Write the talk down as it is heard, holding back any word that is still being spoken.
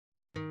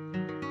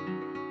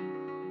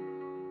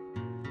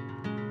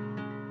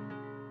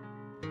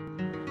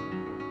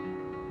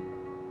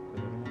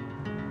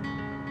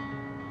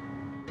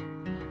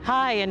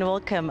Hi and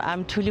welcome.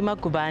 I'm Thuli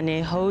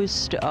Magubane,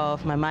 host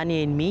of My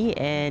Money and Me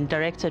and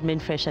Director at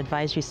Minfresh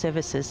Advisory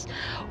Services.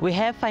 We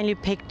have finally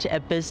picked a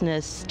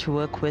business to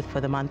work with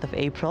for the month of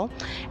April,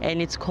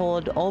 and it's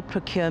called All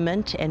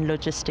Procurement and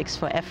Logistics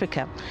for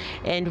Africa.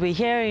 And we're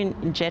here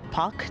in Jet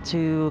Park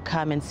to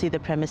come and see the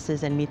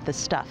premises and meet the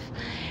staff.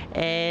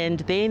 And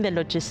they're in the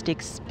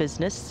logistics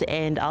business,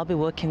 and I'll be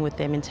working with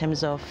them in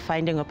terms of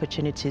finding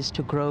opportunities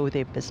to grow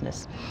their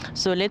business.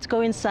 So let's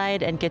go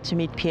inside and get to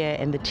meet Pierre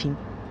and the team.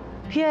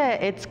 Pierre,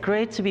 it's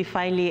great to be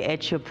finally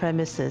at your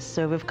premises.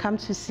 So we've come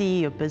to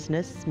see your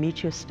business,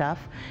 meet your staff,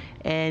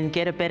 and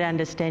get a better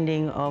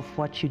understanding of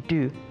what you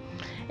do.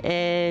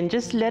 And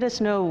just let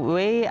us know,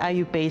 where are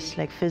you based,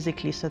 like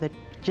physically, so that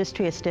just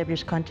to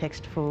establish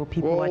context for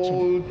people watching.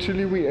 Well,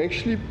 Thuli, we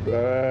actually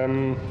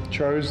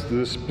chose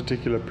this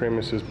particular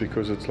premises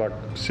because it's like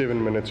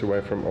 7 minutes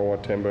away from OR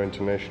Tambo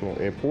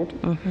International Airport.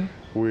 Mm-hmm.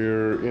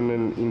 We're in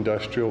an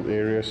industrial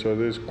area, so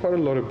there's quite a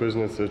lot of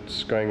business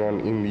that's going on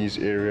in these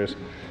areas.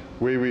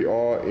 Where we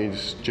are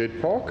is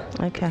Jet Park.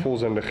 Okay. It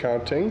falls under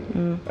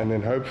Gauteng, and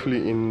then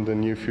hopefully in the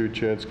near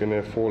future it's going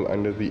to fall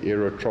under the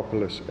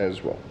Aerotropolis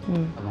as well.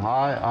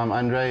 Hi, I'm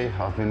Andre.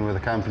 I've been with the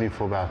company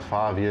for about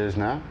 5 years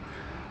now.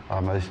 I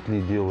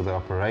mostly deal with the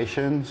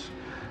operations,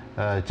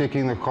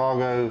 checking the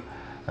cargo,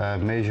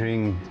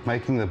 measuring,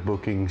 making the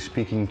booking,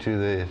 speaking to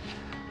the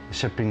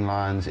shipping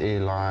lines,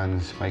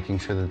 airlines, making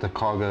sure that the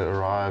cargo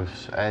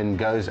arrives and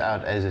goes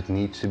out as it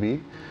needs to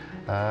be.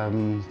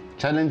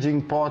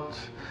 Challenging part,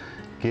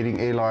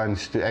 getting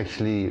airlines to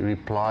actually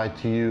reply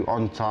to you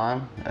on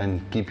time and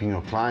keeping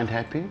your client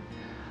happy.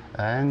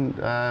 And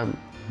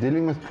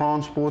dealing with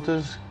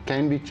transporters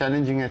can be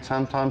challenging at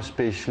some times,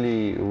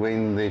 especially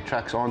when their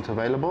trucks aren't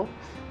available.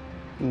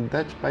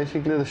 That's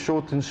basically the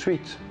short and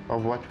sweet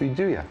of what we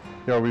do here.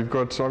 Yeah, we've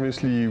got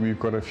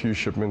a few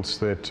shipments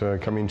that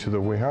come into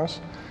the warehouse,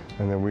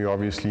 and then we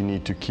obviously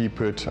need to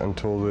keep it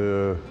until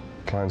the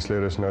clients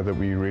let us know that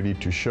we're ready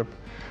to ship.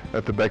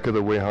 At the back of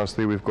the warehouse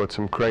there, we've got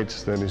some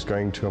crates that is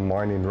going to a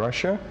mine in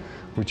Russia,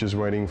 which is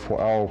waiting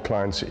for our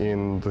clients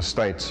in the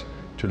States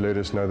to let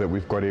us know that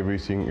we've got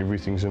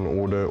everything's in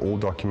order, all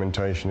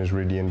documentation is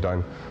ready and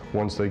done.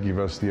 Once they give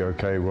us the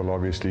okay, we'll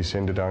obviously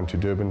send it down to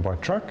Durban by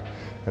truck,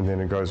 and then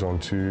it goes on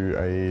to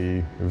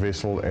a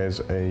vessel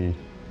as a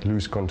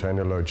loose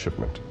container load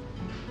shipment.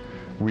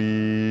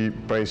 We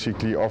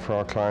basically offer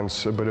our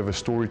clients a bit of a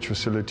storage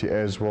facility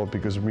as well,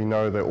 because we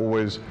know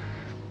that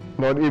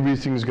not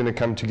everything's going to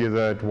come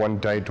together at one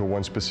date or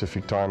one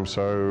specific time,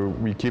 so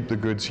we keep the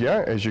goods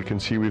here. As you can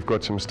see, we've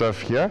got some stuff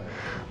here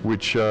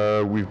which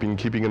we've been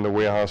keeping in the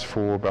warehouse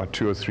for about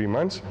 2 or 3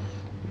 months.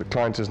 The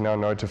client has now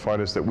notified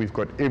us that we've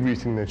got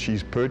everything that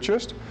she's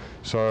purchased,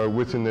 so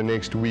within the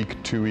next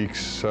week, 2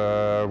 weeks,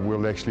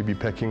 we'll actually be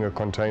packing a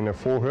container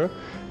for her,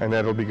 and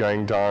that'll be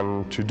going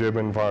down to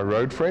Durban via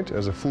road freight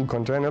as a full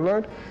container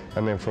load,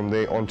 and then from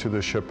there onto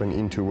the ship and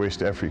into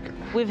West Africa.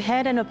 We've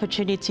had an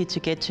opportunity to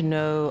get to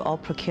know All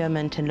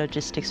Procurement and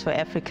Logistics for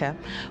Africa.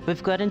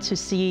 We've gotten to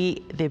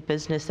see their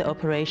business, their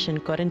operation,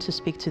 gotten to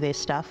speak to their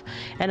staff,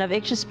 and I've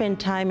actually spent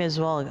time as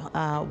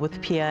well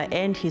with Pierre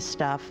and his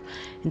staff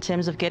in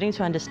terms of getting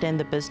to understand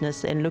the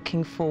business and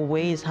looking for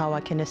ways how I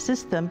can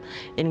assist them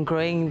in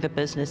growing the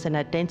business and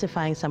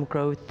identifying some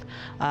growth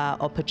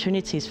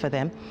opportunities for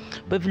them.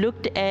 We've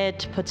looked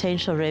at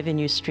potential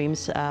revenue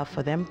streams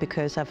for them,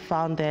 because I've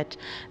found that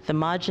the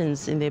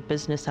margins in their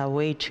business are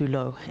way too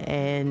low,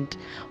 and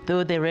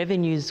though their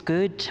revenue is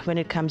good, when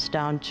it comes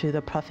down to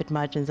the profit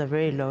margins are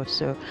very low.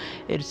 So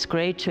it's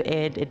great to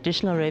add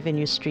additional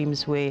revenue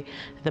streams where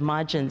the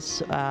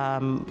margins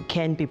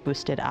can be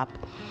boosted up.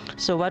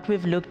 So what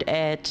we've looked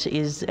at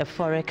is a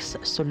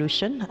Forex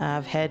solution.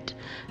 I've had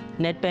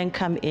Nedbank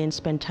come in,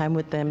 spend time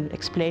with them,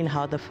 explain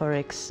how the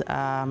Forex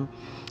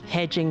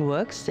hedging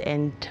works,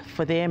 and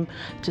for them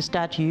to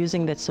start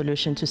using that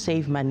solution to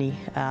save money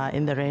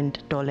in the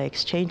rand-dollar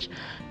exchange,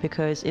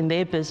 because in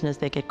their business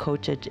they get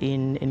quoted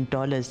in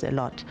dollars a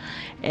lot,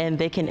 and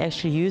they can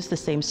actually use the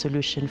same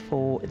solution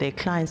for their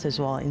clients as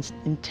well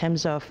in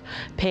terms of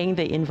paying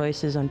the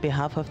invoices on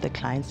behalf of the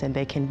clients, and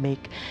they can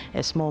make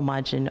a small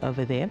margin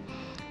over there.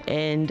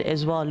 And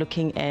as well,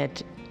 looking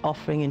at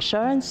offering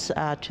insurance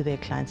to their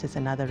clients is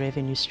another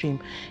revenue stream.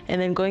 And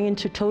then going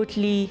into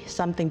totally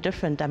something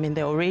different. I mean,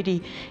 they're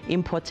already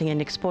importing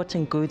and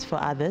exporting goods for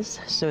others,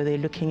 so they're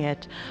looking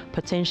at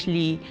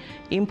potentially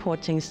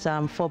importing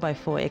some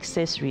 4x4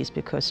 accessories,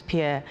 because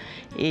Pierre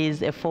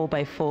is a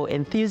 4x4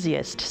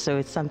 enthusiast, so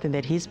it's something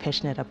that he's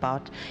passionate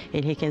about,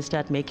 and he can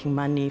start making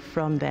money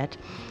from that.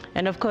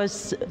 And of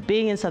course,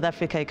 being in South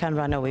Africa, you can't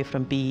run away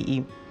from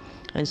BEE.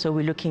 And so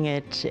we're looking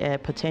at a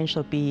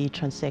potential BEE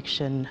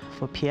transaction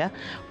for Pierre.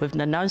 We've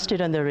announced it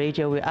on the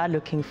radio. We are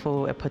looking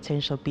for a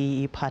potential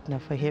BEE partner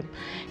for him.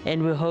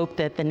 And we hope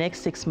that the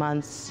next 6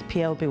 months,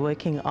 Pierre will be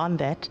working on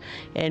that.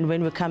 And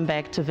when we come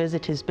back to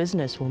visit his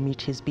business, we'll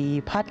meet his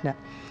BEE partner.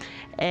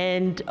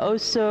 And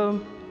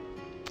also,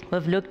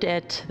 We've looked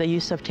at the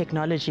use of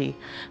technology.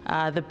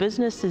 The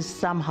business is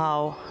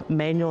somehow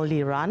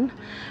manually run,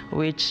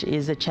 which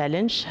is a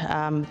challenge.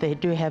 They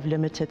do have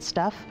limited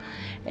staff,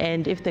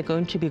 and if they're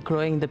going to be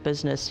growing the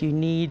business, you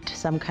need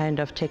some kind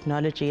of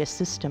technology, a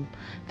system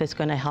that's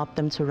going to help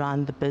them to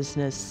run the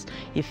business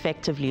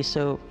effectively.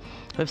 So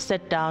we've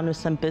sat down with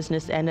some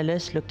business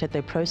analysts, looked at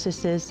their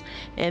processes,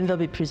 and they'll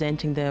be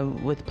presenting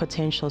them with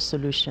potential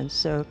solutions.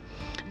 So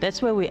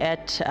that's where we're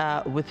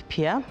at with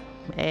Pierre,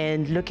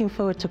 and looking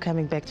forward to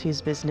coming back to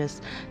his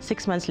business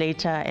 6 months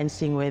later and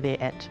seeing where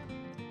they're at.